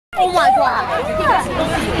Oh my god.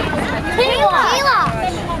 Kayla.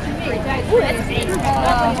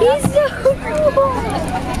 He's so cool.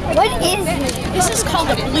 What is he? This is called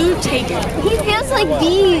a blue tiger. He feels like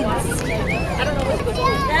beads.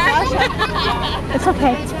 It's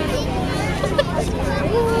okay.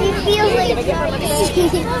 He feels like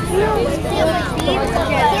beads.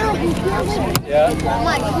 Yeah. Oh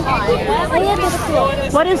my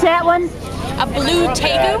god. What is that one? A blue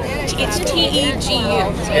tegu. It's T-E-G-U.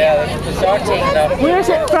 Yeah, the shark enough. Where is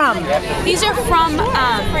it from? These are from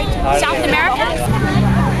South America.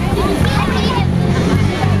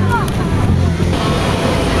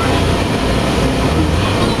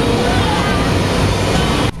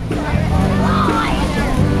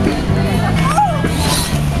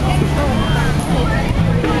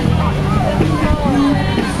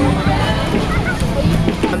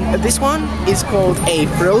 This one is called a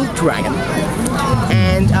frilled dragon,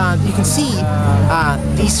 and you can see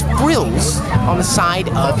these frills on the side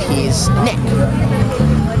of his neck,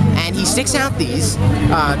 and he sticks out these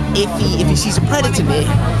if he sees a predator near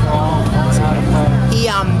him.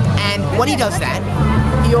 And when he does that,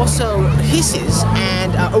 he also hisses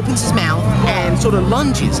and opens his mouth and sort of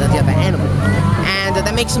lunges at the other animal, and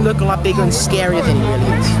that makes him look a lot bigger and scarier than he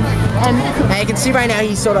really is. And you can see right now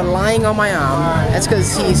he's sort of lying on my arm. That's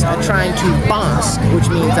because he's trying to bask, which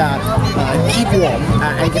means keep warm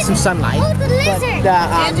and get some sunlight. But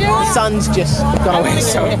the sun's just gone away,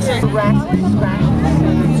 so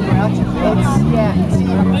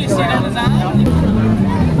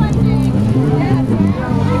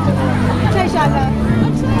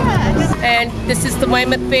And this is the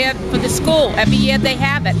Weymouth Fair for the school. Every year they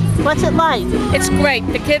have it. What's it like? It's great.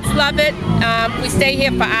 The kids love it. We stay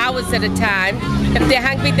here for hours at a time. If they're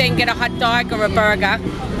hungry, they can get a hot dog or a burger.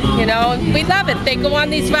 You know, we love it. They go on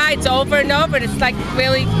these rides over and over, and it's like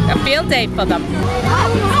really a field day for them.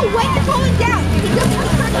 Oh, wait, it's falling down.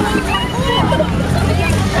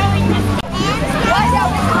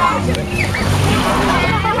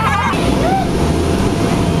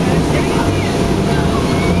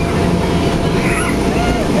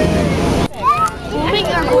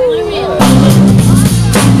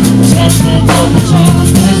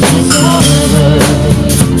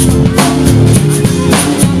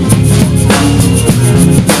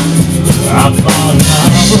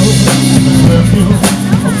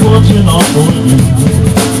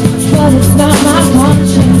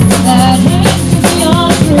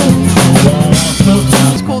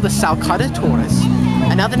 It's called the Salcutta tortoise.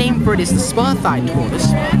 Another name for it is the spur-thighed tortoise.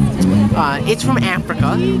 It's from Africa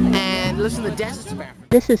and lives in the deserts of Africa.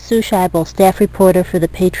 This is Sue Scheibel, staff reporter for the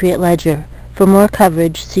Patriot Ledger. For more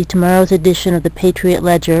coverage, see tomorrow's edition of the Patriot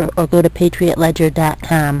Ledger or go to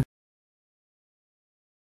patriotledger.com.